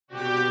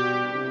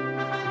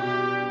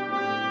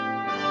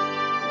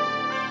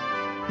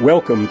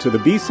Welcome to the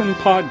Beeson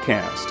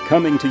Podcast,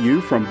 coming to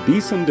you from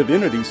Beeson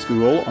Divinity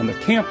School on the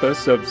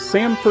campus of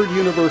Samford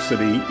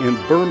University in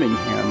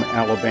Birmingham,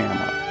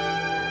 Alabama.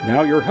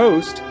 Now your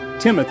host,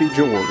 Timothy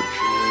George.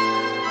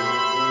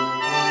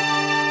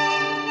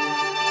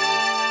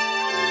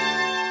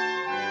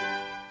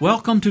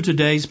 Welcome to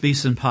today's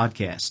Beeson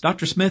Podcast.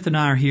 Dr. Smith and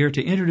I are here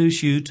to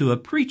introduce you to a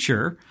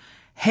preacher,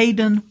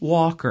 Hayden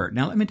Walker.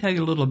 Now let me tell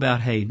you a little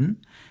about Hayden.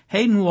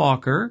 Hayden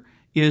Walker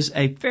is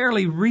a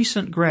fairly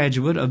recent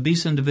graduate of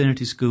Beeson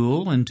Divinity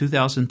School in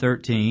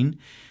 2013.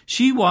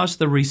 She was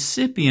the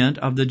recipient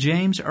of the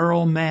James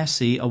Earl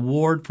Massey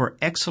Award for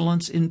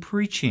Excellence in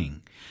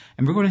Preaching.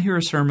 And we're going to hear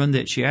a sermon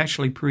that she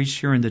actually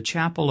preached here in the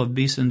chapel of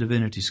Beeson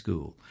Divinity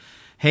School.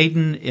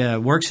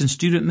 Hayden works in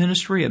student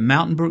ministry at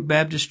Mountain Brook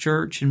Baptist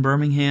Church in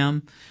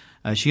Birmingham.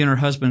 She and her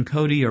husband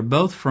Cody are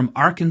both from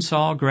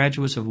Arkansas,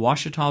 graduates of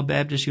Ouachita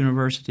Baptist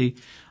University,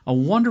 a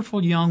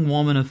wonderful young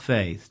woman of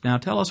faith. Now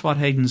tell us what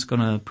Hayden's going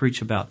to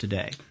preach about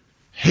today.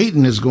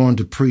 Hayden is going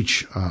to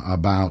preach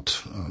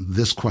about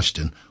this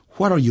question: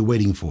 what are you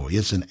waiting for?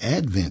 It's an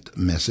Advent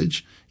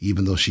message,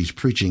 even though she's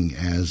preaching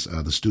as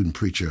the student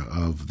preacher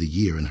of the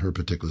year in her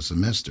particular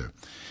semester.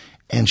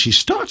 And she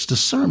starts the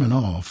sermon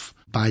off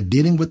by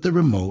dealing with the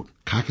remote,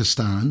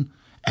 Kakistan,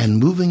 and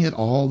moving it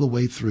all the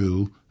way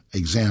through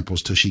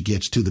examples till she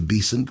gets to the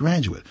Beeson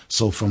graduate.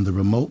 So from the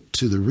remote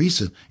to the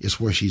recent is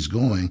where she's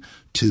going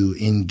to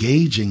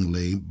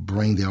engagingly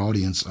bring the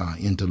audience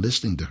into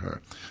listening to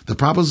her. The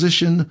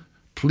proposition,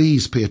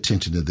 please pay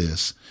attention to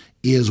this,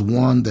 is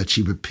one that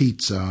she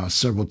repeats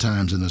several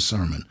times in the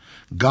sermon.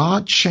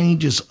 God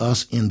changes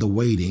us in the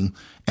waiting,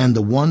 and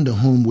the one to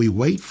whom we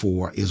wait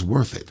for is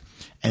worth it.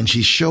 And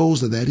she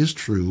shows that that is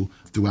true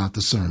throughout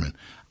the sermon.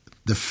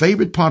 The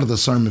favorite part of the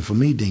sermon for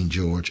me, Dean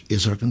George,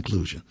 is her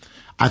conclusion.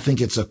 I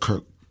think it's a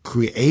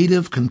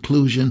creative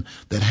conclusion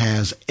that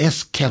has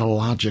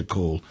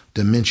eschatological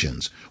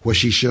dimensions, where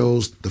she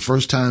shows the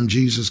first time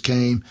Jesus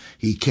came,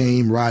 he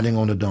came riding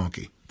on a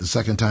donkey. The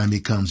second time he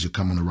comes, he'll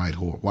come on a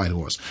white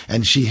horse.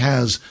 And she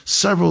has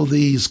several of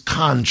these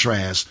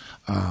contrasts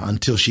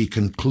until she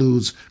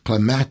concludes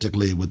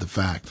climactically with the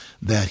fact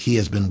that he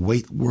has been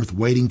worth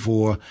waiting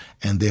for,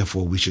 and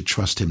therefore we should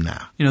trust him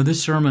now. You know,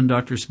 this sermon,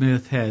 Dr.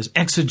 Smith, has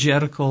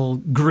exegetical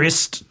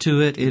grist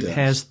to it. It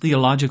has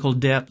theological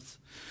depth.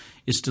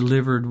 It's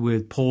delivered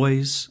with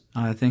poise.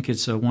 I think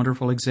it's a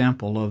wonderful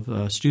example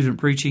of student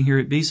preaching here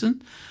at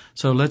Beeson.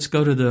 So let's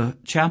go to the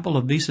chapel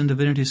of Beeson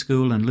Divinity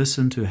School and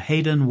listen to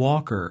Hayden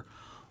Walker.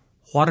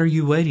 What are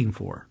you waiting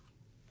for?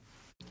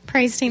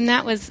 Praise team,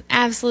 that was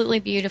absolutely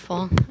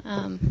beautiful.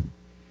 And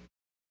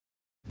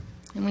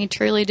we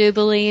truly do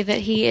believe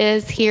that he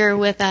is here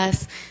with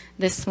us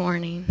this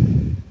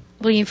morning.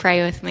 Will you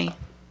pray with me?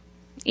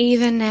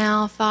 Even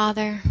now,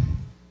 Father,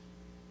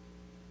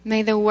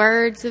 may the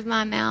words of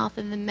my mouth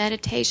and the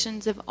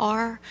meditations of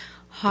our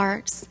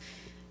hearts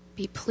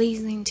be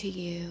pleasing to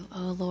you,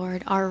 O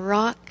Lord, our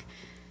rock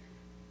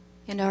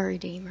and our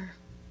Redeemer.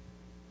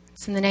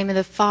 It's in the name of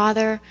the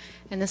Father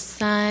and the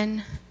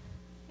Son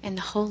and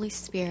the Holy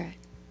Spirit.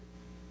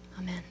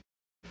 Amen.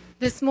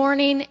 This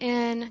morning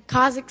in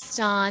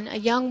Kazakhstan, a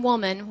young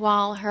woman,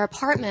 while her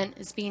apartment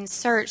is being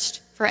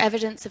searched for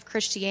evidence of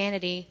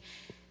Christianity,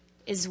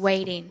 is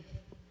waiting.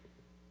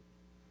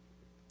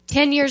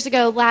 10 years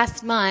ago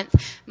last month,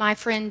 my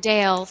friend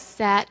Dale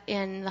sat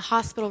in the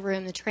hospital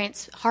room,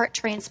 the heart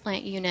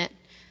transplant unit,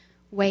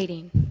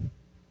 waiting.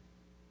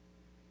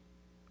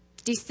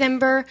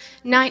 December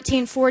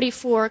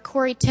 1944,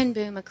 Corrie ten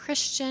Boom, a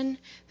Christian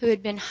who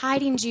had been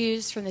hiding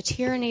Jews from the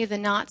tyranny of the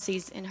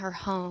Nazis in her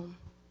home,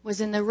 was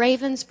in the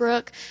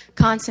Ravensbrück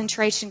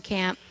concentration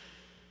camp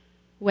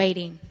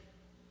waiting.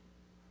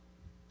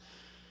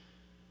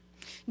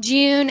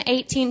 June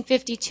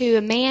 1852,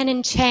 a man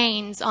in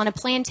chains on a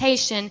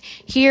plantation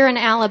here in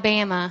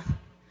Alabama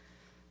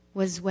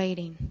was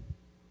waiting.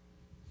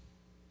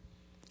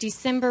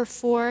 December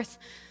 4th,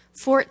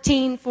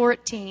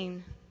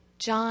 1414,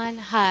 John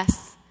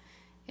Huss,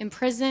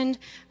 imprisoned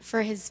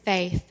for his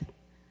faith,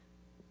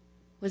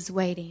 was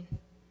waiting.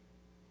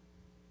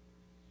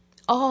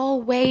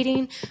 All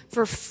waiting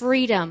for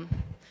freedom,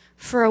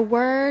 for a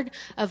word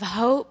of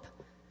hope,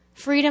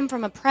 freedom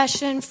from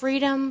oppression,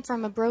 freedom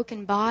from a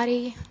broken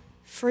body,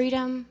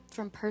 freedom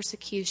from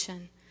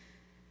persecution.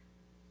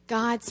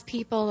 God's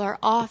people are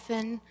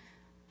often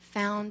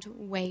found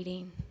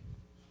waiting.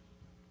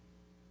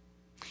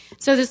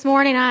 So this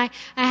morning I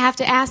have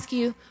to ask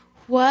you,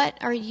 what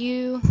are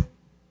you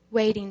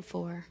waiting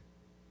for?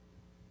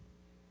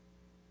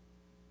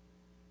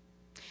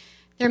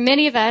 There are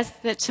many of us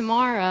that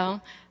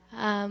tomorrow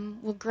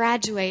will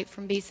graduate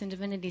from Beeson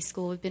Divinity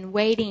School. We've been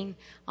waiting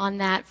on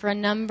that for a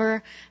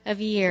number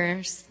of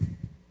years.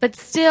 But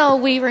still,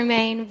 we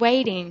remain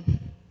waiting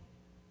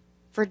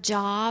for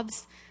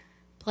jobs,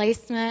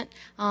 placement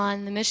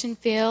on the mission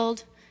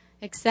field,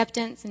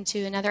 acceptance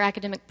into another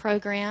academic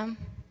program.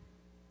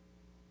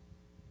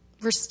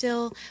 We're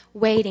still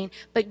waiting.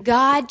 But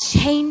God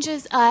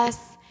changes us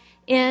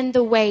in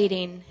the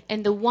waiting,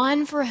 and the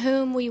one for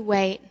whom we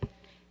wait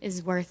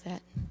is worth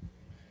it.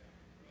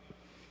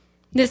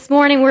 This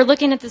morning we're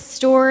looking at the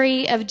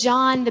story of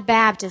John the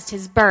Baptist,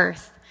 his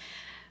birth.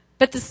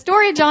 But the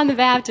story of John the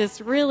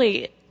Baptist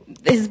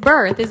his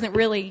birth isn't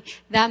really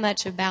that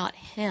much about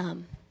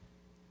him.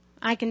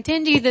 I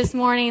contend to you this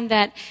morning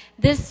that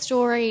this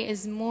story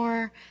is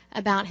more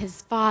about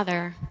his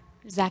father,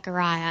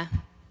 Zechariah.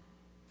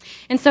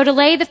 And so to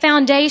lay the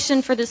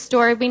foundation for this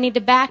story, we need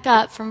to back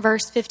up from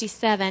verse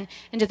 57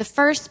 into the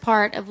first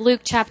part of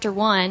Luke chapter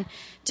 1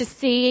 to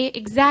see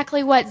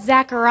exactly what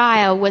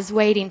Zechariah was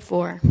waiting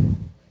for.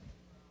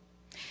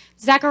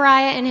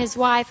 Zechariah and his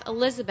wife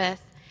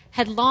Elizabeth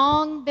had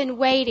long been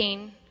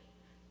waiting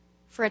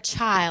for a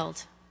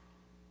child.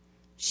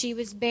 She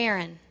was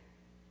barren.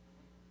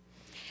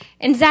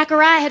 And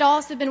Zechariah had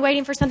also been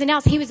waiting for something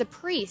else. He was a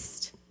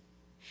priest.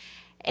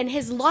 And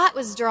his lot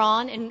was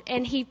drawn,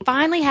 and he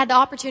finally had the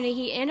opportunity.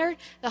 He entered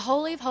the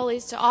Holy of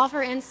Holies to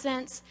offer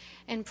incense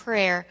and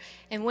prayer.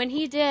 And when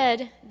he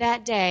did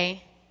that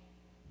day,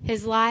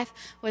 his life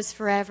was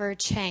forever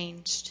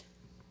changed.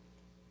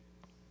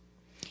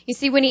 You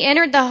see, when he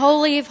entered the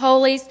Holy of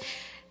Holies,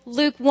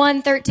 Luke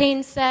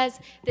 1:13 says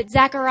that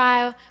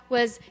Zechariah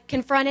was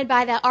confronted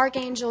by the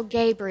archangel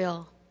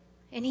Gabriel.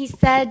 And he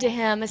said to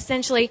him,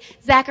 essentially,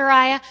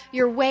 Zechariah,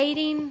 your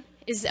waiting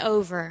is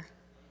over.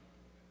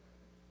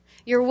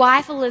 Your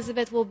wife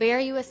Elizabeth will bear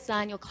you a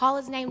son. You'll call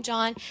his name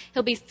John.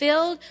 He'll be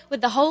filled with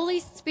the Holy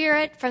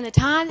Spirit from the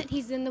time that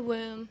he's in the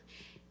womb,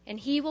 and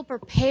he will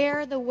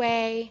prepare the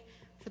way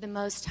for the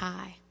Most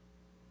High.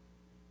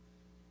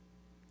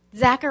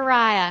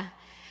 Zechariah,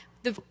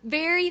 the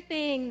very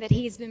thing that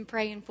he's been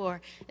praying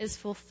for, is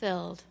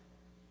fulfilled.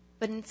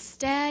 But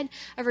instead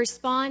of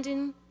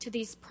responding to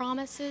these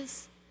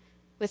promises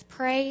with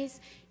praise,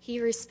 he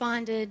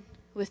responded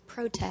with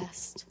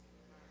protest.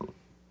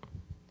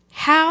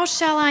 How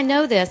shall I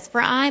know this?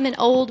 For I'm an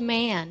old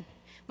man.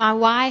 My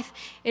wife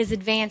is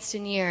advanced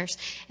in years.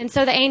 And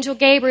so the angel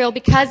Gabriel,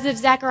 because of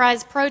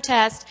Zechariah's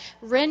protest,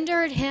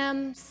 rendered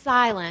him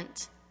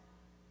silent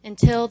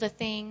until the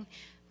thing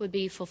would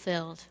be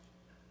fulfilled.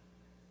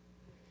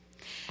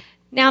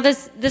 Now,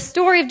 the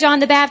story of John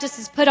the Baptist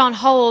is put on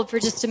hold for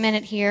just a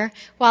minute here,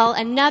 while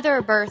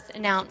another birth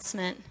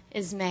announcement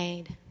is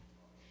made.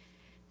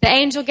 The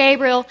angel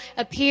Gabriel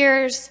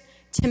appears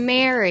to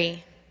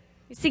Mary.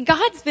 You see,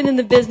 God's been in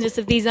the business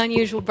of these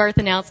unusual birth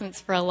announcements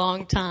for a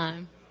long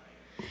time.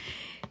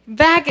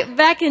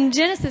 Back in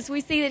Genesis, we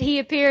see that he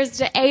appears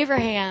to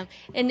Abraham,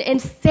 and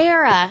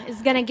Sarah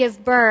is going to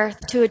give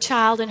birth to a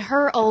child in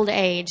her old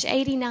age,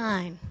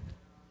 89.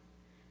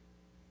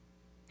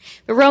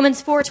 But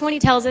Romans 4:20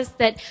 tells us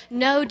that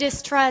no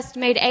distrust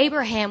made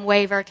Abraham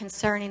waver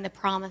concerning the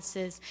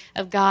promises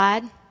of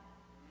God.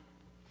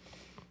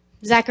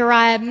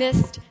 Zechariah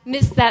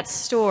missed that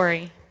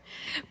story.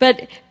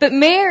 But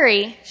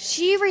Mary,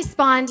 she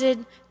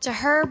responded to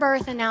her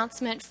birth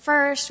announcement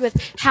first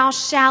with, how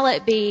shall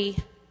it be?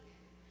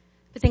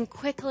 But then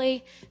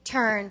quickly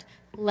turned,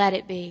 let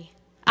it be.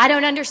 I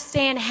don't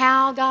understand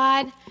how,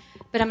 God,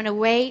 but I'm going to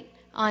wait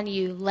on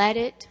you. Let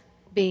it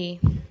be.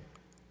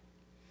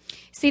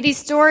 See, these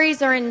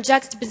stories are in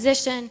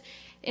juxtaposition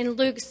in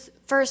Luke's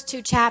first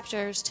 2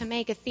 chapters to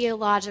make a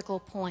theological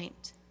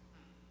point.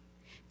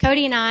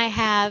 Cody and I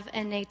have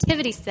a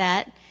nativity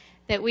set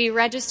that we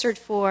registered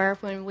for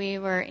when we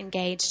were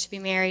engaged to be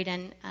married,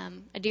 and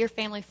a dear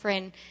family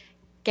friend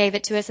gave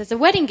it to us as a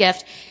wedding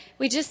gift.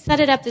 We just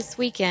set it up this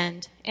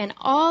weekend, and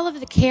all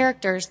of the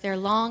characters, they're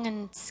long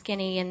and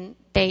skinny, and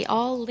they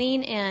all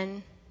lean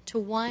in to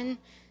one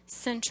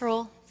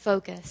central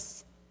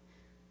focus,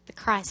 the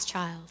Christ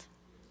child.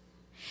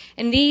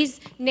 And these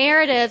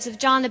narratives of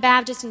John the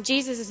Baptist and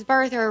Jesus'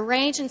 birth are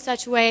arranged in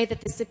such a way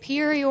that the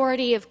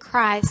superiority of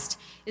Christ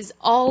is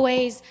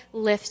always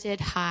lifted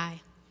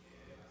high.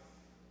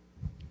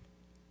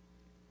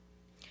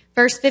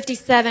 Verse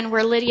 57,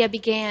 where Lydia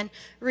began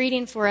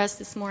reading for us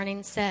this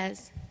morning,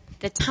 says,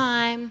 the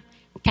time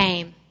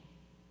came.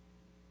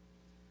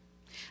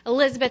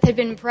 Elizabeth had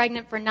been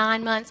pregnant for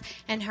 9 months,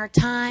 and her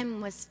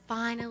time was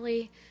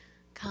finally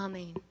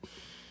coming.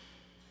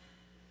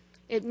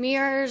 It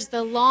mirrors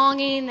the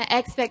longing, the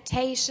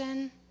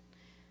expectation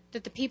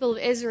that the people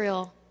of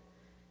Israel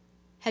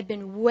had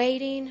been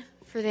waiting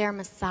for their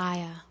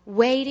Messiah,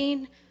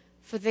 waiting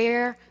for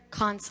their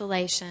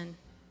consolation.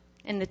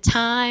 And the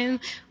time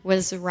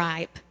was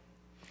ripe.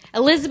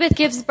 Elizabeth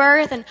gives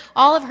birth, and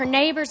all of her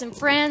neighbors and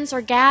friends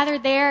are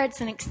gathered there.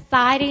 It's an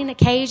exciting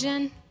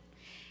occasion.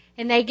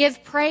 And they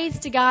give praise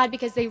to God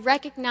because they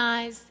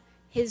recognize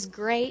His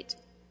great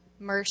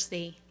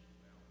mercy.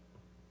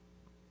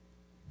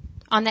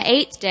 On the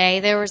 8th day,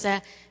 there was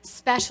a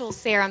special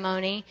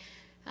ceremony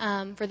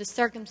for the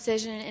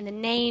circumcision and the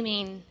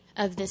naming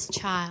of this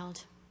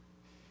child.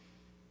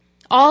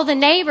 All the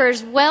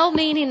neighbors,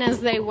 well-meaning as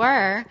they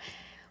were,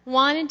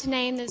 wanted to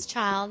name this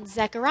child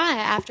Zechariah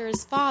after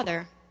his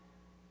father.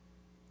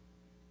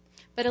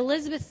 But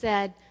Elizabeth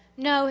said,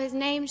 no, his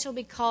name shall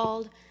be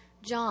called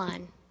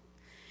John.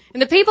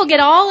 And the people get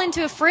all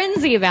into a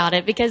frenzy about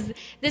it because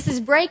this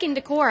is breaking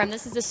decorum.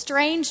 This is a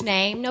strange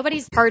name.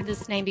 Nobody's heard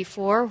this name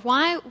before.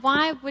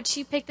 Why would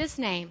she pick this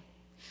name?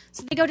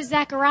 So they go to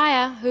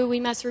Zechariah, who we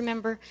must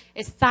remember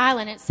is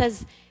silent. It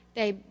says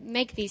they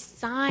make these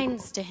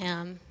signs to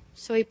him,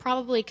 so he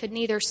probably could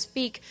neither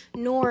speak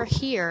nor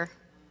hear.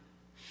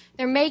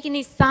 They're making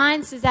these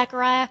signs to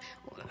Zechariah.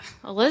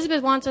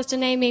 Elizabeth wants us to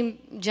name him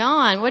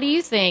John. What do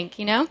you think,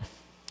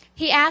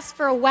 He asks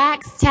for a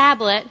wax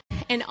tablet,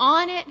 and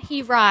on it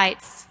he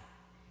writes,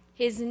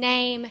 his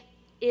name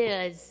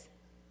is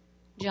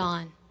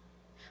John.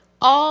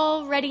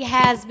 Already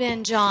has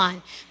been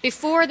John.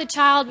 Before the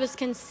child was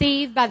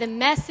conceived by the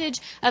message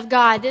of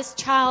God, this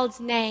child's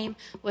name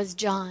was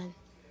John.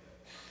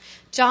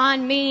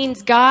 John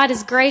means God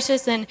is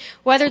gracious, and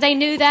whether they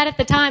knew that at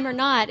the time or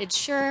not, it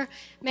sure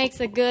makes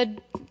a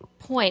good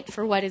point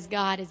for what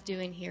God is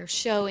doing here,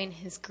 showing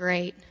his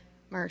great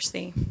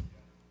mercy.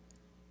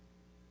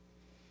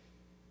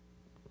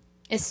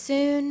 As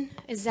soon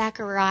as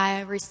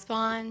Zechariah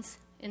responds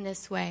in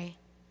this way,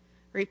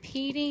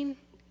 repeating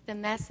the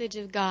message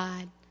of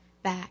God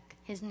back,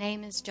 his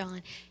name is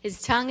John,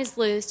 his tongue is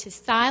loosed, his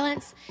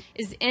silence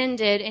is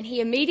ended, and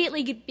he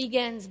immediately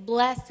begins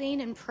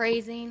blessing and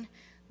praising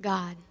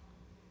God.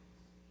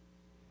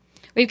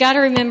 We've got to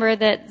remember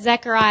that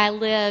Zechariah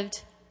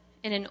lived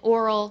in an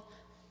oral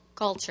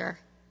culture.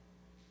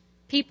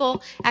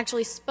 People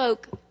actually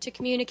spoke to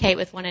communicate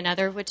with one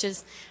another, which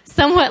is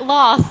somewhat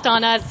lost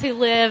on us who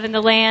live in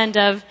the land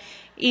of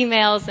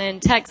emails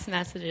and text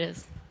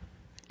messages.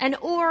 An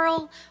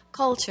oral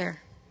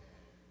culture.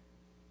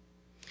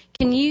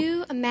 Can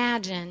you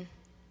imagine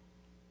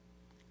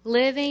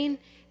living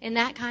in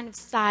that kind of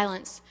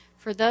silence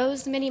for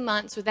those many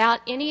months without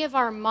any of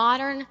our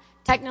modern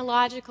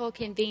technological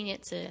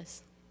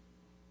conveniences?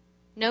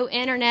 No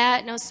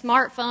internet, no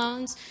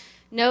smartphones,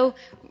 no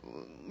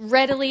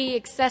readily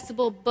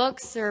accessible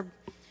books or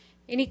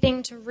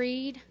anything to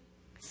read.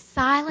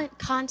 Silent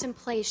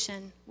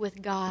contemplation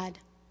with God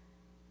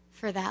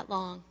for that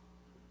long.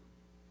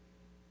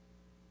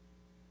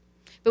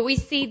 But we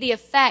see the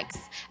effects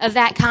of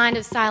that kind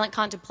of silent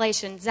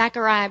contemplation.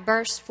 Zechariah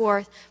bursts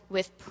forth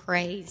with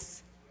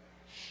praise.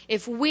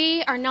 If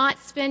we are not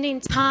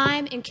spending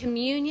time in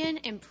communion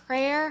and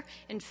prayer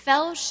and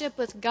fellowship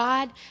with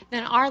God,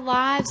 then our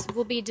lives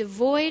will be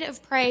devoid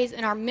of praise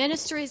and our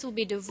ministries will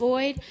be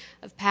devoid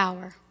of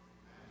power.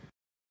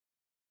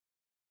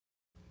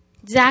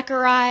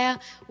 Zechariah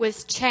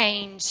was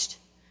changed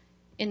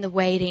in the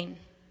waiting.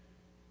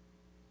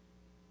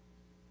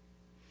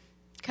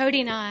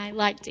 Cody and I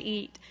like to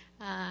eat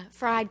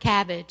fried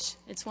cabbage.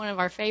 It's one of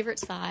our favorite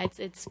sides.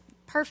 It's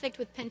perfect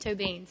with pinto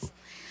beans.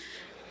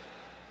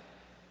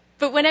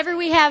 But whenever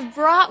we have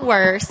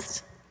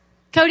bratwurst,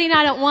 Cody and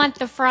I don't want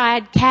the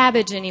fried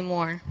cabbage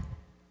anymore.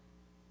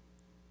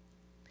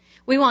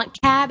 We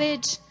want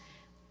cabbage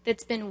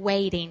that's been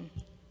waiting.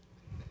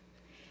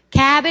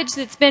 Cabbage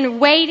that's been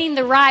waiting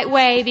the right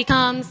way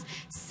becomes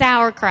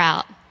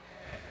sauerkraut.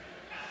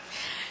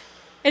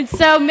 And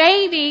so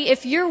maybe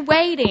if you're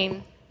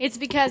waiting, it's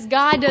because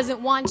God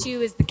doesn't want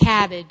you as the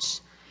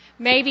cabbage.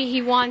 Maybe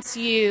he wants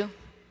you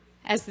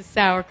as the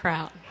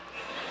sauerkraut.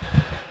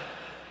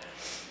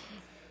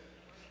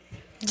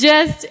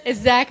 Just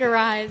as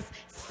Zechariah's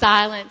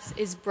silence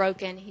is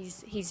broken,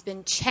 he's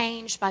been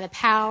changed by the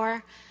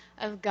power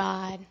of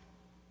God.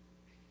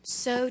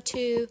 So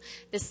too,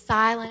 the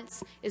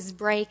silence is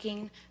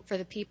breaking for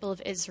the people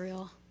of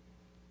Israel.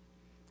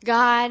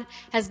 God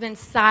has been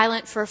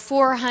silent for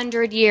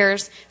 400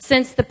 years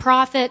since the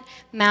prophet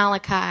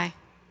Malachi.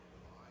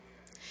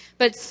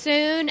 But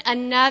soon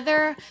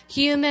another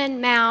human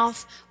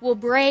mouth will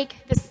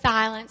break the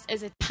silence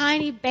as a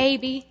tiny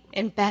baby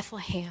in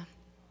Bethlehem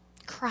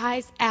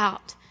cries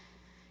out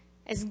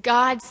as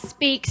God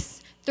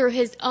speaks through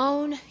his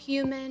own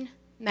human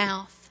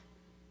mouth.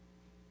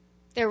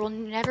 There will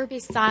never be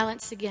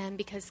silence again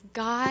because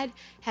God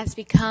has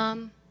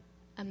become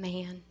a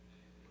man.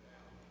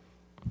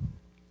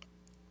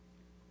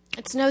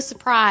 It's no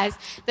surprise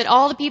that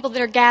all the people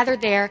that are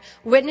gathered there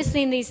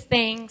witnessing these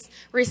things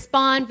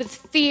respond with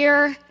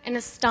fear and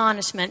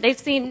astonishment. They've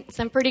seen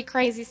some pretty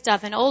crazy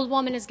stuff. An old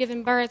woman has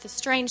given birth, a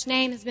strange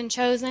name has been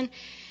chosen,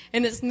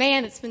 and this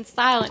man that's been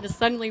silent has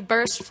suddenly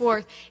burst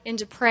forth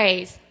into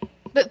praise.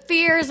 But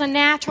fear is a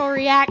natural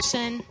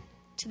reaction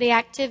to the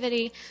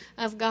activity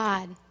of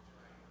God.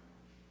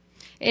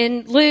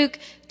 In Luke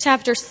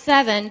chapter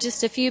 7,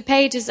 just a few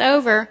pages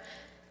over,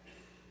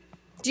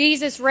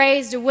 Jesus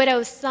raised a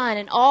widow's son,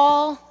 and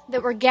all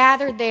that were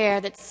gathered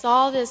there that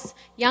saw this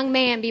young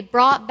man be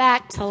brought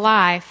back to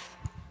life,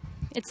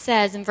 it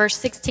says in verse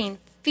 16,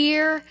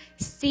 fear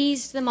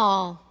seized them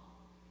all,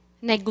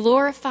 and they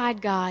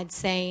glorified God,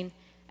 saying,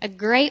 a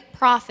great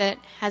prophet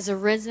has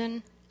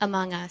arisen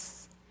among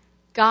us.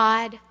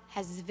 God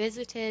has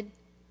visited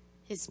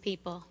his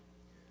people.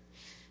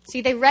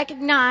 See, they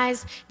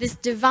recognize this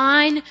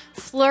divine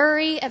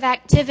flurry of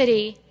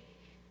activity,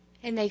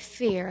 and they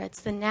fear.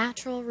 It's the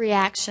natural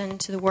reaction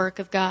to the work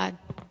of God.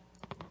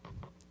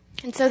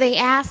 And so they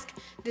ask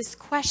this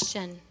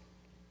question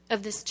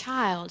of this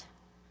child,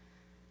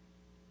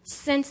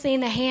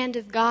 sensing the hand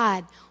of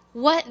God.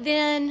 What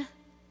then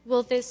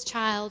will this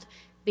child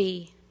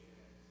be?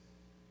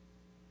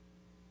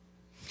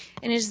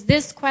 And it is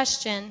this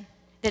question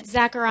that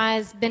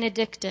Zacharias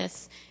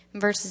Benedictus, in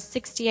verses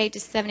 68 to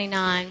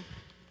 79,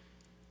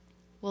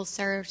 will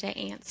serve to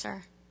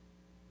answer.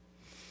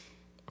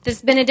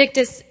 This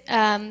Benedictus,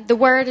 the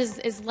word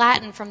is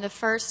Latin from the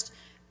first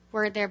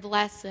word there,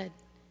 blessed,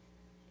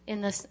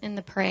 in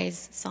the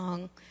praise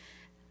song.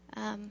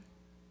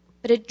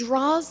 But it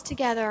draws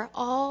together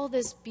all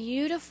this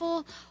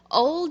beautiful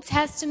Old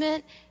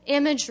Testament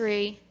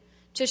imagery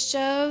to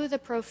show the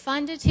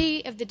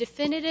profundity of the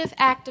definitive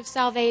act of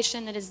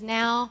salvation that is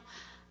now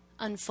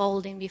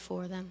unfolding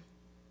before them.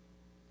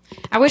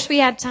 I wish we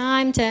had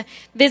time to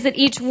visit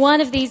each one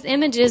of these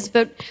images,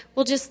 but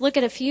we'll just look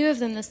at a few of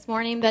them this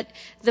morning. But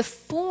the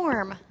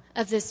form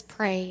of this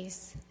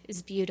praise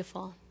is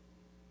beautiful.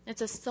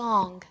 It's a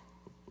song.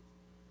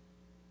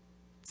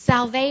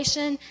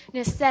 Salvation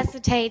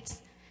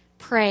necessitates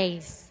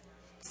praise.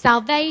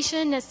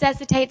 Salvation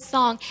necessitates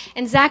song.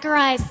 And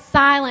Zechariah's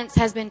silence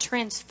has been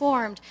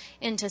transformed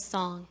into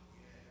song.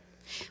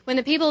 When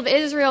the people of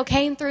Israel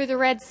came through the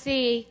Red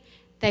Sea,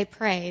 they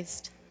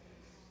praised.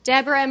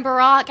 Deborah and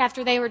Barak,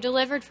 after they were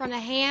delivered from the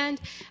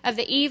hand of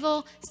the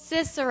evil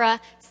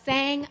Sisera,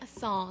 sang a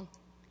song.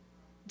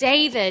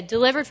 David,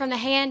 delivered from the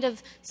hand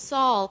of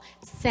Saul,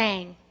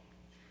 sang.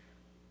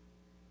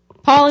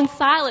 Paul and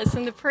Silas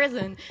in the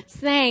prison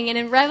sang. And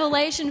in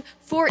Revelation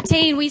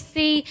 14, we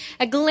see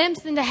a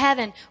glimpse into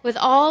heaven with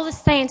all the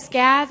saints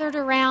gathered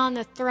around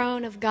the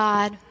throne of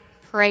God,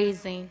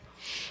 praising.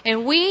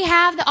 And we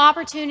have the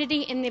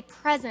opportunity in the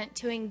present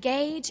to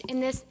engage in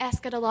this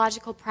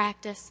eschatological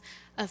practice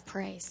of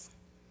praise.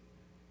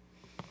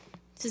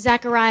 So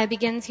Zechariah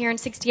begins here in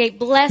 68,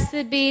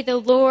 "Blessed be the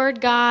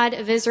Lord God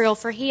of Israel,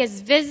 for he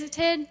has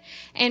visited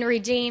and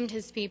redeemed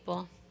his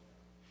people."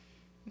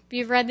 If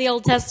you've read the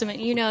Old Testament,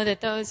 you know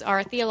that those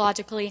are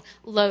theologically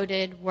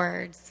loaded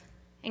words.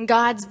 And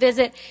God's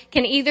visit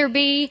can either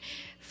be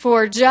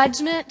for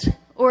judgment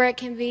or it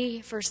can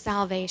be for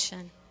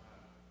salvation.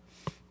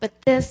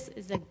 But this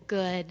is a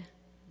good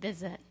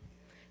visit.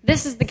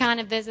 This is the kind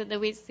of visit that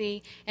we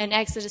see in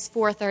Exodus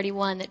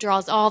 4:31 that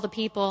draws all the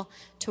people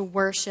to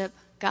worship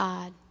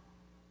God.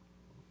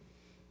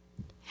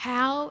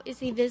 How is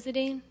he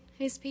visiting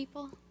his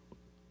people?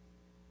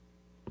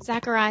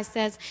 Zechariah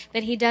says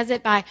that he does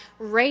it by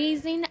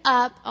raising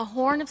up a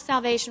horn of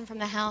salvation from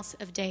the house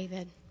of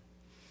David.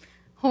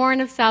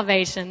 Horn of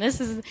salvation. This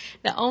is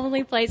the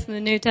only place in the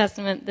New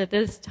Testament that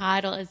this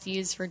title is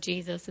used for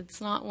Jesus.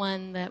 It's not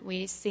one that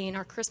we see in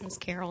our Christmas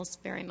carols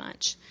very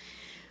much.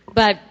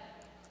 But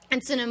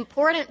it's an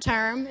important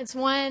term. It's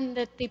one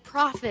that the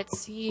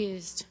prophets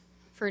used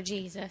for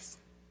Jesus.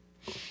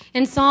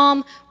 In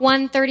Psalm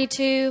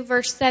 132,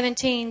 verse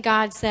 17,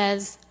 God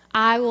says,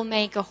 "I will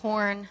make a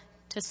horn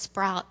to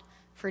sprout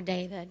for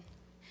David."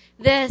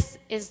 This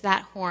is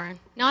that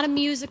horn. Not a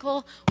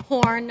musical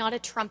horn, not a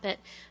trumpet.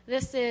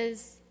 This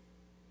is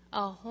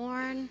a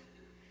horn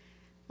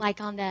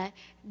like on the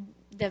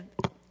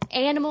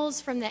animals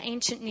from the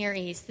ancient Near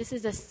East. This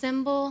is a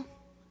symbol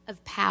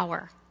of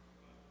power.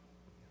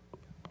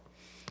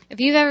 If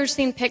you've ever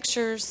seen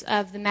pictures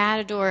of the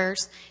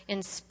matadors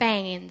in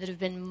Spain that have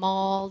been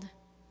mauled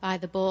by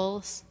the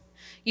bulls,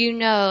 you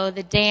know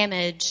the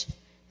damage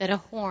that a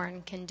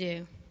horn can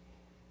do.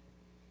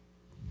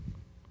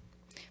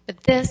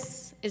 But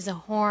this is a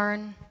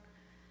horn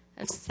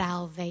of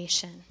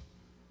salvation.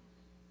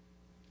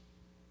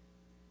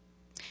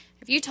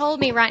 If you told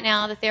me right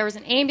now that there was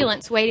an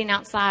ambulance waiting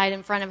outside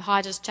in front of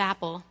Hodges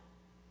Chapel,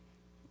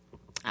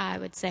 I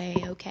would say,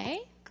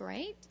 okay,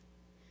 great.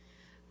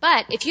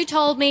 But if you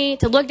told me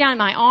to look down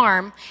my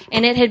arm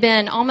and it had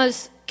been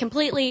almost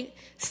completely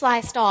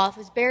sliced off, it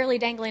was barely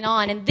dangling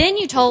on, and then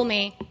you told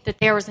me that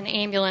there was an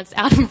ambulance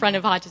out in front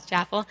of Hodges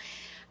Chapel,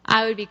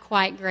 I would be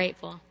quite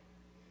grateful.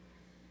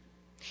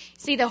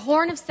 See, the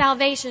horn of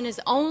salvation is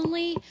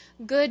only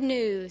good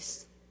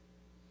news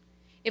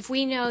if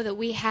we know that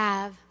we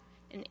have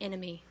an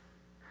enemy.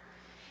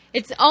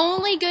 It's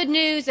only good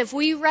news if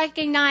we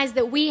recognize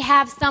that we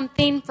have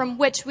something from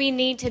which we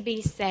need to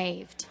be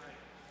saved.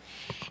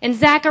 And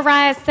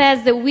Zechariah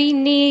says that we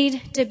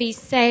need to be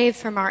saved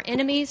from our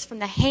enemies, from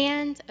the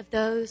hand of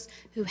those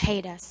who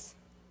hate us.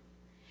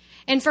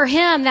 And for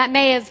him, that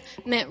may have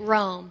meant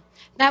Rome.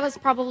 That was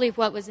probably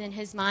what was in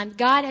his mind.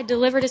 God had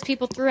delivered his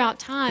people throughout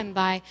time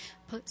by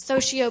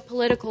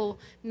socio-political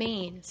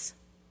means.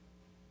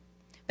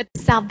 But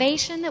the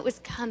salvation that was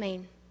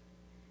coming,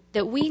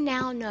 that we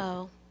now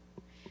know,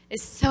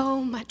 is so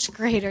much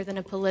greater than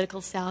a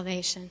political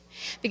salvation.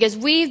 Because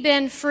we've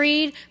been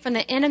freed from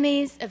the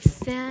enemies of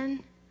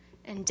sin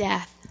and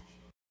death.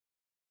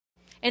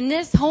 And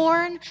this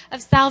horn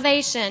of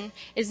salvation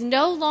is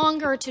no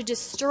longer to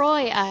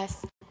destroy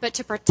us, but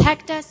to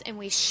protect us, and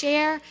we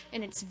share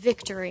in its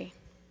victory.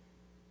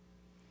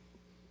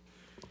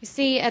 You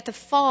see, at the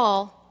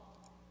fall,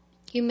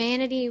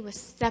 humanity was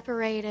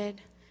separated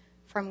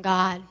from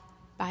God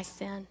by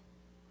sin.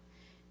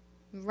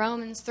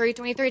 Romans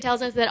 3:23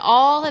 tells us that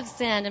all have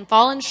sinned and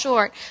fallen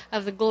short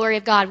of the glory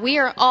of God. We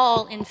are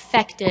all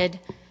infected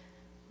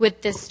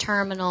with this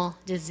terminal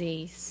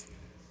disease.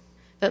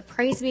 But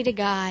praise be to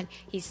God,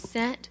 he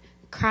sent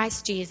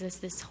Christ Jesus,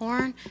 this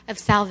horn of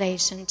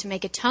salvation, to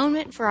make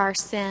atonement for our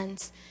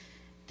sins,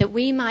 that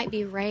we might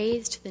be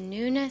raised to the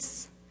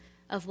newness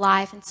of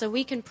life. And so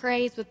we can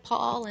praise with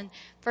Paul in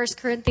 1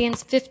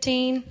 Corinthians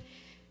 15,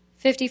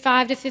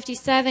 55 to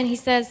 57. He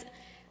says,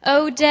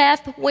 "O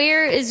death,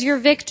 where is your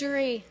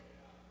victory?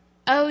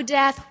 O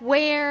death,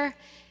 where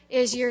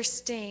is your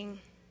sting?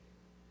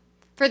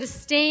 For the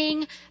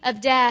sting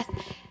of death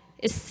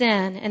is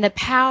sin, and the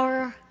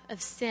power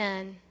of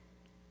sin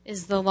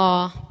is the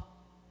law.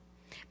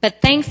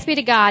 But thanks be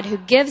to God who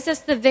gives us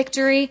the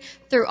victory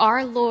through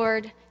our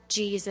Lord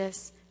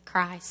Jesus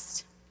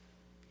Christ."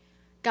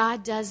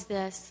 God does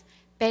this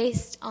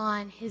based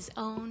on his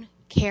own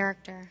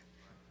character.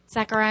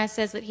 Zechariah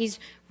says that he's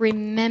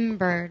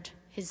remembered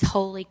his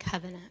holy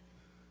covenant.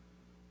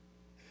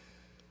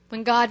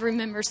 When God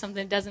remembers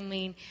something, it doesn't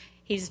mean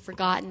he's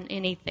forgotten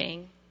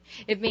anything.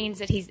 It means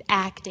that he's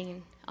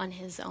acting on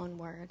his own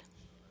word.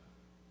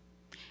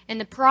 And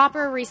the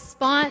proper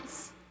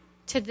response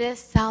to this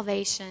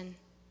salvation,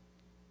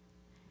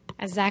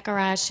 as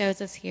Zechariah shows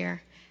us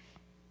here,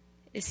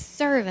 is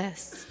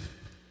service.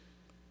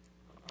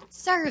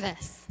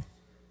 Service.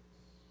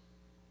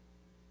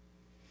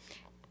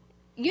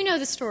 You know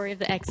the story of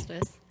the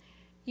Exodus.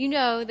 You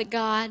know that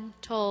God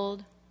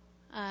told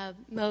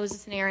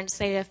Moses and Aaron to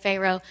say to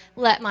Pharaoh,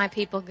 "Let my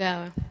people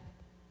go."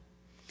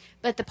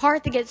 But the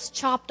part that gets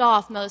chopped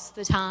off most of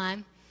the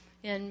time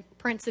in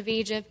Prince of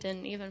Egypt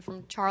and even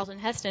from Charlton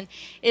Heston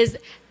is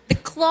the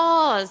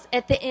clause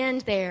at the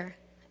end there.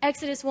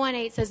 Exodus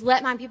 1:8 says,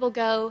 "Let my people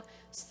go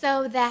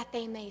so that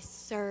they may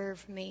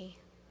serve me."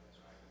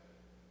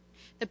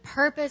 The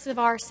purpose of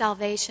our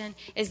salvation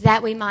is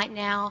that we might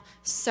now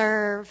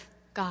serve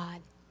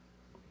God.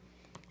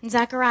 And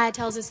Zechariah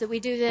tells us that we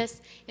do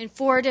this in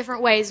 4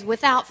 different ways: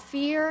 without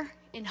fear,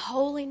 in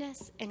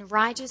holiness, in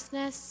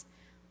righteousness,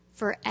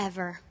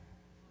 forever.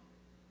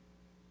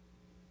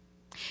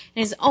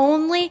 And it's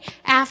only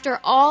after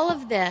all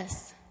of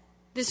this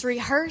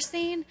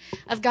rehearsing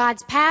of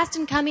God's past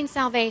and coming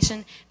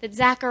salvation, that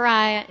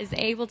Zechariah is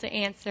able to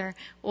answer,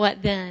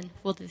 what then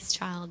will this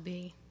child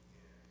be?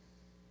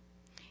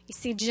 You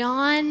see,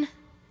 John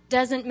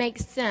doesn't make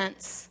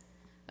sense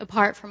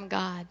apart from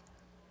God.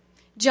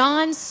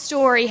 John's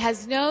story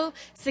has no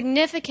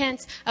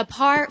significance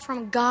apart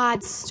from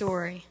God's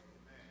story.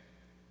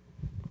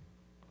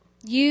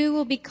 You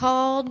will be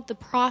called the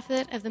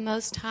prophet of the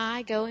Most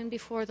High, going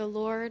before the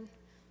Lord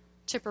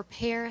to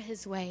prepare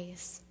his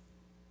ways.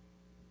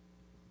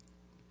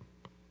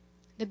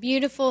 The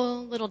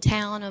beautiful little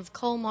town of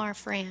Colmar,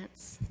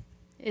 France,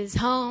 is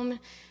home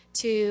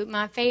to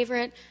my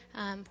favorite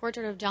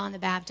portrait of John the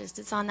Baptist.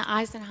 It's on the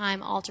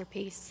Eisenheim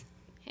altarpiece.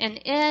 And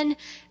in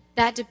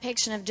that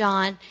depiction of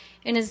John,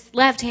 in his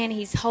left hand,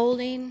 he's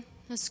holding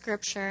the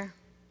scripture.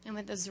 And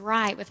with his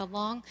right, with a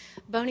long,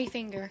 bony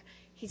finger,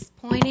 he's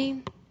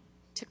pointing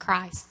to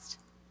Christ.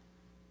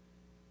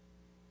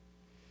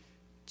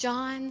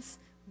 John's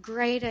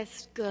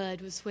greatest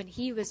good was when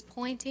he was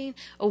pointing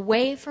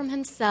away from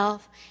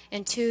himself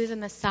and to the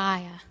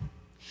Messiah.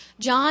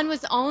 John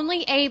was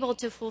only able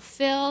to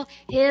fulfill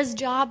his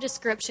job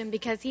description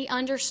because he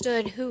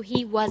understood who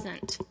he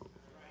wasn't.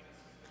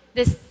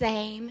 The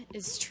same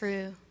is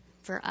true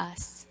for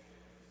us.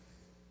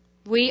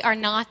 We are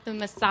not the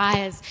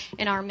Messiahs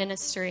in our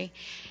ministry.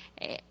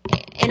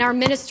 And our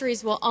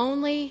ministries will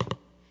only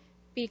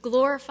be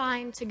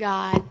glorifying to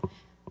God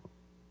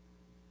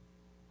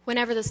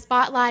whenever the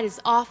spotlight is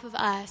off of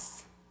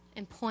us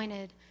and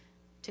pointed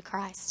to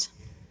Christ.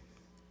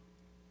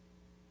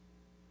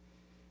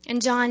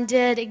 And John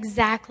did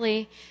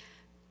exactly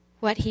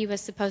what he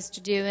was supposed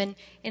to do. And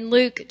in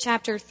Luke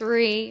chapter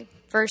 3,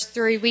 verse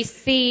 3, we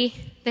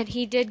see that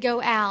he did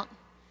go out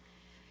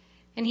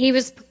and he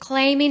was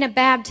proclaiming a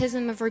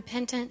baptism of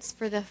repentance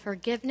for the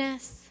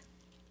forgiveness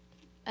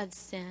of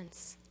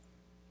sins.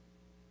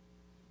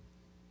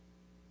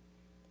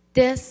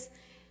 This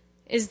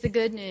is the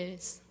good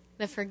news,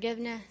 the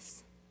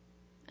forgiveness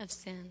of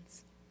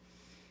sins.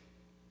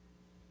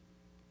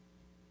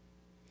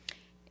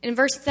 In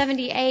verse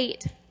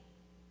 78,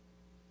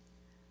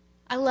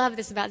 I love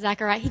this about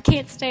Zechariah. He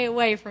can't stay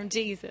away from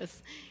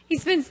Jesus. He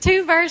spends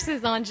 2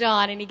 verses on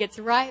John and he gets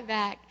right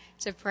back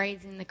to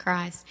praising the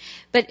Christ.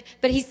 But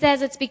he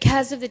says it's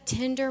because of the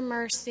tender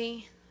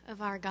mercy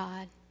of our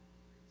God.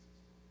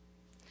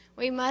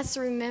 We must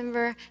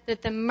remember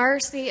that the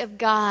mercy of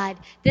God,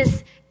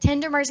 this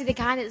tender mercy, the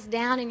kind that's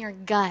down in your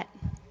gut,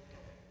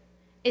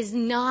 is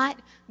not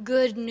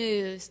good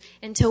news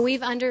until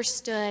we've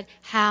understood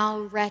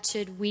how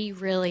wretched we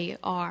really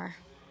are.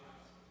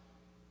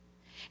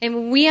 And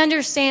when we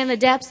understand the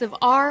depths of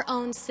our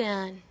own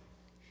sin,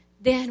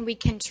 then we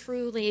can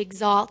truly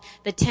exalt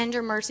the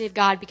tender mercy of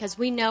God because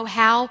we know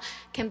how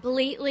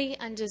completely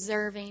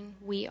undeserving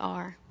we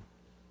are.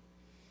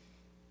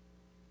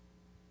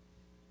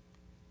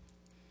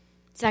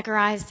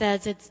 Zechariah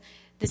says it's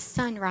the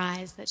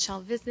sunrise that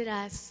shall visit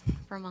us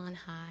from on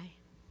high.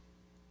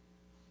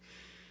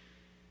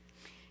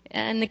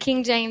 In the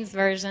King James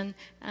Version,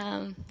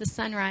 the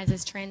sunrise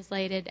is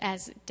translated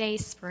as day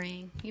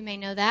spring. You may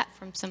know that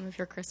from some of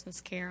your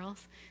Christmas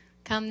carols.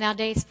 Come thou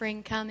day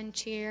spring, come and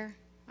cheer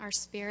our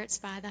spirits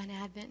by thine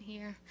advent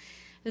here.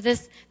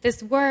 This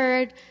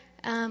word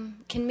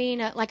can mean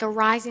like a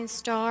rising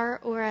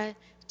star or a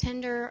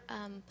tender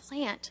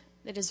plant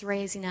that is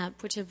raising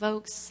up, which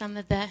evokes some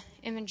of the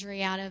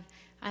imagery out of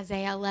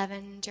Isaiah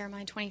 11,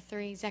 Jeremiah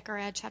 23,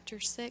 Zechariah chapter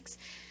 6.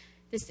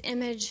 This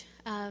image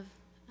of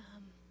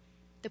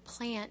the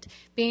plant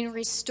being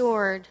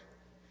restored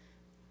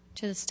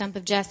to the stump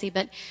of Jesse.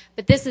 But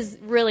this is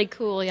really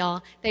cool,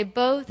 y'all. They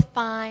both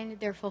find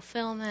their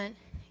fulfillment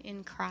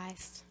in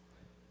Christ.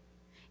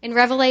 In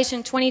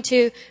Revelation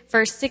 22,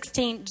 verse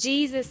 16,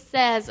 Jesus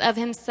says of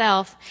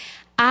himself,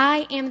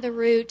 I am the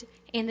root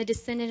and the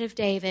descendant of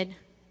David,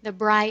 the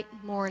bright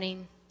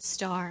morning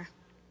star.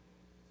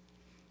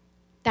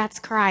 That's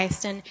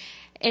Christ.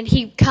 And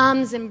he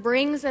comes and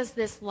brings us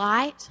this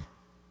light.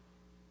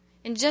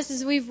 And just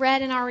as we've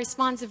read in our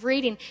responsive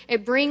reading,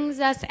 it brings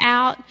us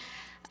out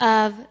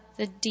of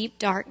the deep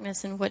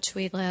darkness in which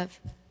we live.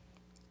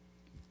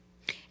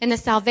 And the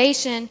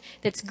salvation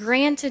that's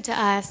granted to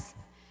us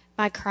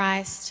by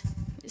Christ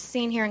is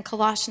seen here in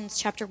Colossians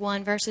chapter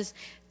 1, verses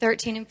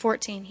 13 and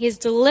 14. He has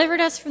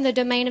delivered us from the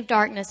domain of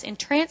darkness and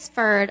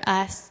transferred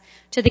us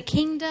to the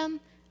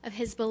kingdom of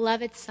his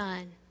beloved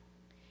Son,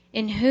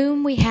 in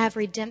whom we have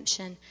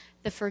redemption,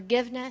 the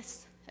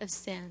forgiveness of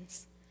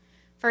sins.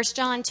 1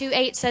 John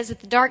 2:8 says that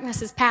the darkness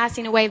is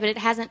passing away, but it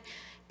hasn't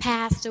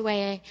passed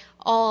away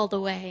all the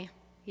way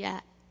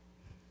yet.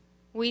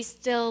 We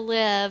still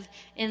live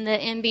in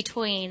the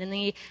in-between, in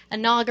the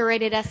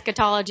inaugurated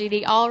eschatology,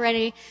 the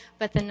already,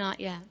 but the not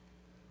yet.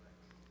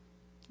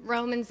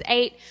 Romans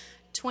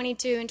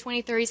 8:22 and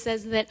 23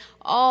 says that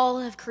all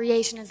of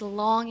creation is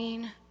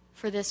longing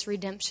for this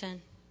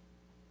redemption.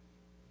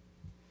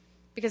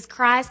 Because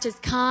Christ has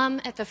come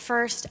at the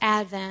first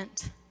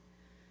advent,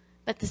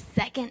 but the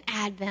second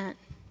advent,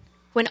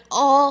 when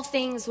all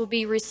things will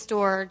be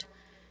restored,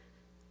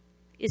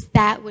 is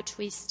that which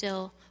we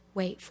still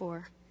wait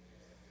for.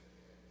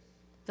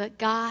 But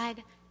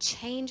God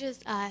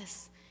changes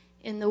us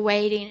in the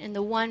waiting, and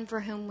the one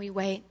for whom we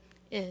wait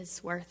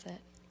is worth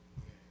it.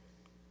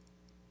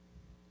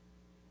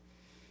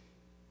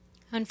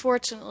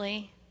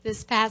 Unfortunately,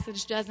 this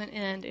passage doesn't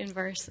end in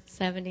verse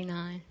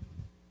 79.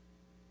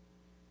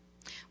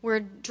 We're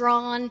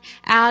drawn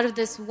out of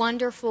this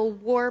wonderful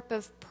warp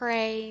of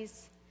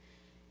praise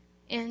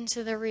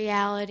into the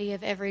reality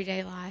of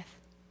everyday life.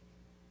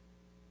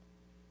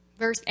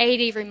 Verse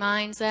 80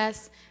 reminds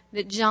us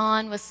that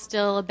John was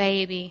still a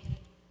baby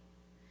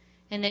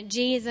and that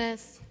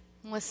Jesus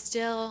was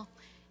still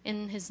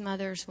in his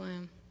mother's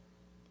womb.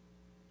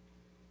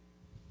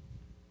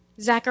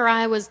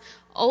 Zechariah was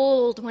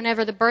old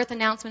whenever the birth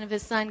announcement of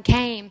his son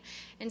came,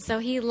 and so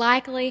he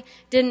likely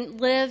didn't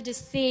live to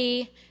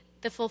see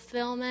the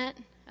fulfillment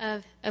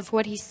of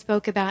what he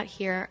spoke about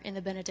here in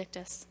the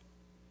Benedictus.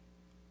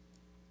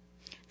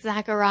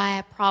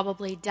 Zechariah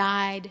probably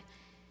died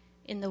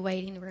in the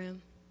waiting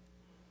room.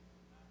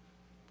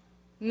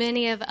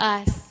 Many of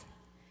us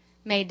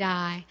may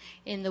die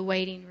in the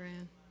waiting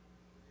room.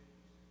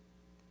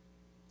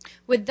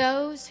 Would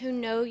those who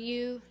know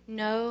you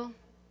know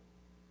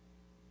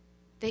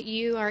that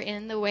you are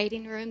in the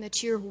waiting room,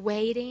 that you're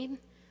waiting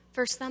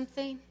for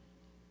something?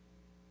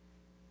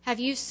 Have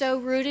you so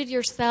rooted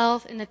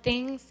yourself in the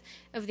things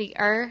of the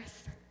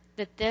earth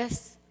that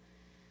this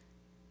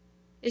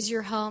is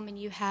your home and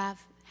you have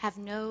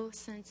no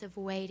sense of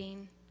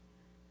waiting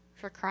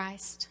for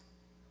Christ?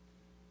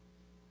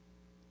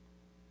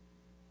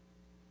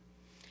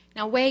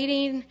 Now,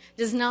 waiting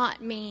does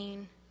not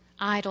mean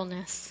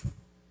idleness.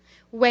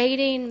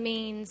 Waiting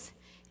means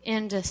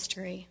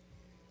industry.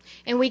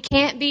 And we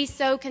can't be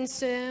so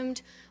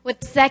consumed with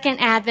the second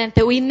advent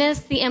that we miss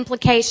the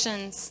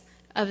implications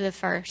of the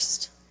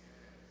first.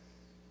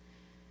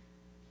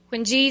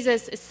 When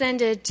Jesus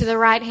ascended to the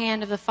right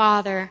hand of the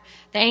Father,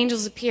 the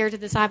angels appeared to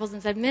the disciples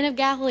and said, Men of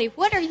Galilee,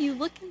 what are you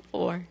looking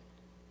for?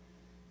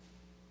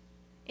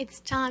 It's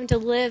time to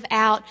live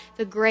out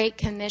the Great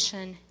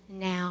Commission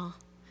now.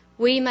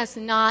 We must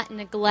not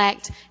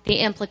neglect the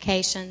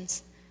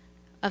implications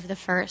of the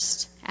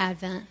first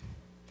advent.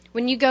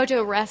 When you go to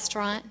a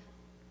restaurant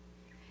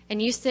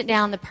and you sit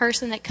down, the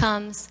person that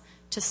comes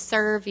to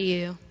serve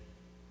you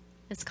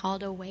is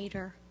called a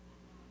waiter.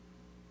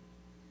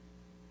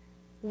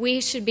 We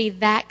should be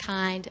that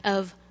kind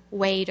of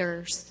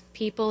waiters,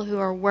 people who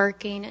are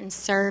working and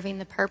serving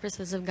the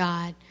purposes of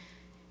God,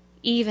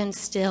 even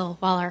still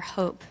while our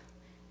hope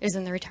is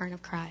in the return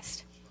of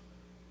Christ.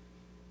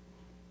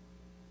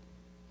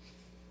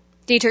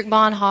 Dietrich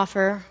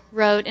Bonhoeffer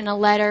wrote in a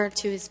letter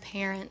to his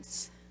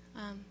parents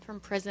from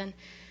prison,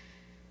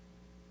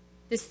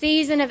 the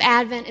season of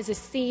Advent is a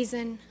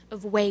season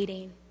of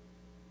waiting,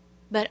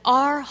 but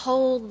our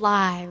whole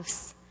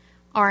lives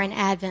are an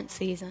Advent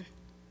season.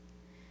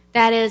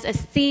 That is a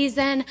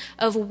season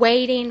of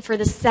waiting for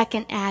the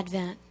second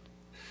advent,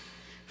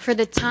 for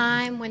the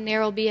time when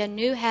there will be a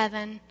new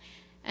heaven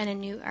and a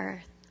new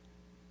earth.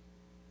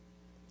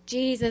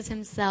 Jesus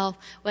himself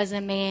was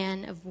a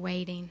man of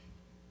waiting.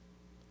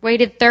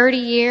 Waited 30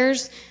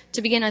 years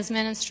to begin his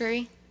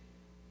ministry.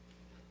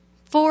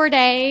 4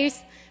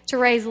 days to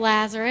raise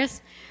Lazarus.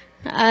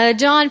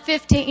 John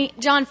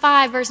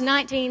 5, verse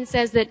 19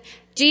 says that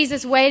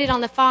Jesus waited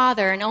on the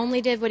Father and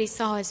only did what he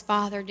saw his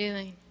Father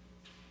doing.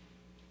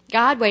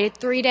 God waited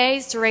 3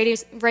 days to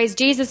raise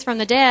Jesus from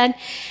the dead.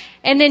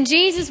 And then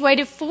Jesus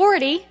waited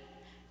 40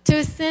 to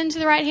ascend to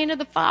the right hand of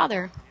the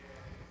Father.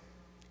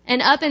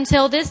 And up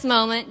until this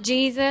moment,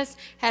 Jesus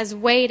has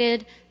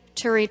waited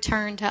to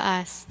return to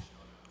us.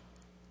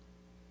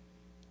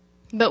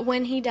 But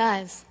when he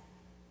does,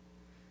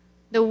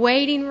 the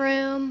waiting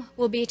room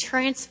will be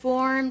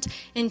transformed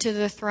into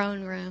the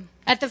throne room.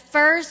 At the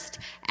first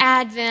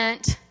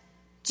Advent,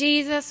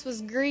 Jesus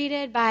was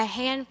greeted by a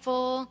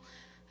handful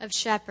of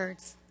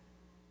shepherds.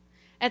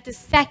 At the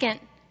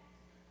second,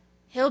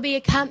 he'll be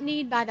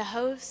accompanied by the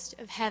host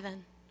of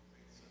heaven.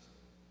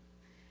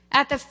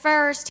 At the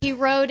first, he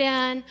rode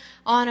in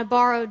on a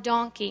borrowed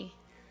donkey.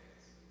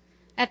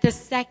 At the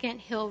second,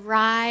 he'll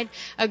ride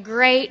a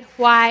great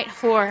white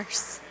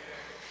horse.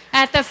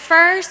 At the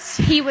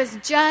first, he was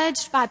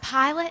judged by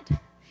Pilate.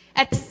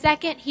 At the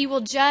second, he will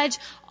judge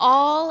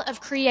all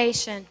of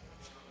creation.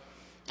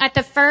 At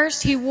the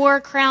first, he wore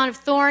a crown of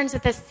thorns.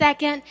 At the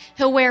second,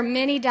 he'll wear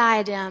many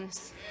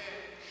diadems.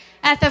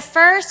 At the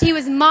first, he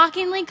was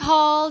mockingly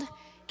called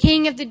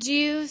King of the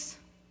Jews.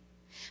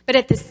 But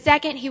at the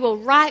second, he will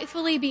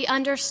rightfully be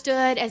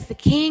understood as the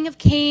King of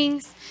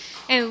Kings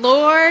and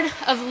Lord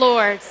of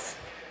Lords.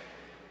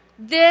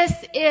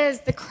 This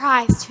is the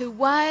Christ who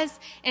was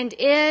and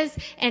is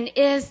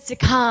to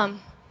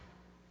come.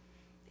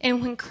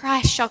 And when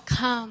Christ shall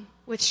come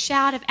with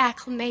shout of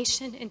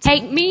acclamation and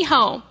take me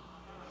home,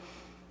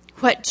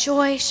 what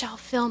joy shall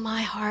fill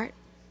my heart.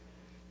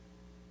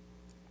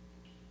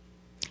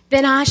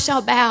 Then I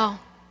shall bow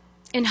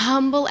in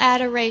humble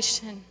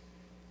adoration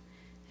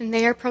and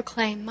there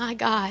proclaim, my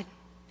God,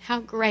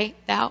 how great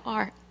thou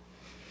art.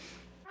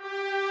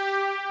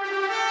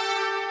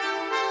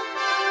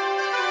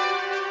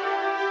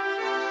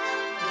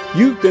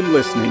 You've been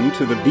listening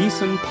to the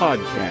Beeson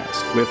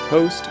Podcast with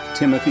host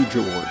Timothy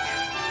George.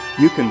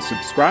 You can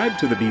subscribe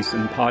to the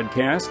Beeson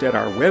Podcast at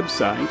our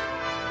website,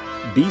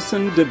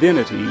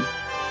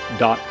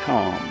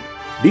 BeesonDivinity.com.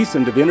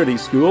 Beeson Divinity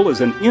School is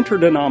an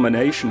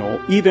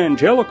interdenominational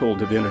evangelical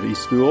divinity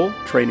school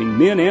training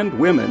men and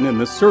women in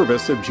the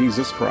service of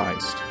Jesus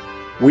Christ.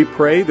 We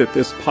pray that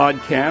this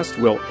podcast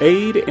will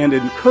aid and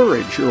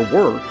encourage your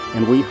work,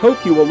 and we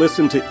hope you will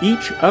listen to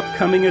each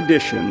upcoming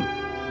edition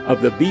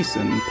of the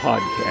Beeson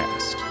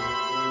Podcast.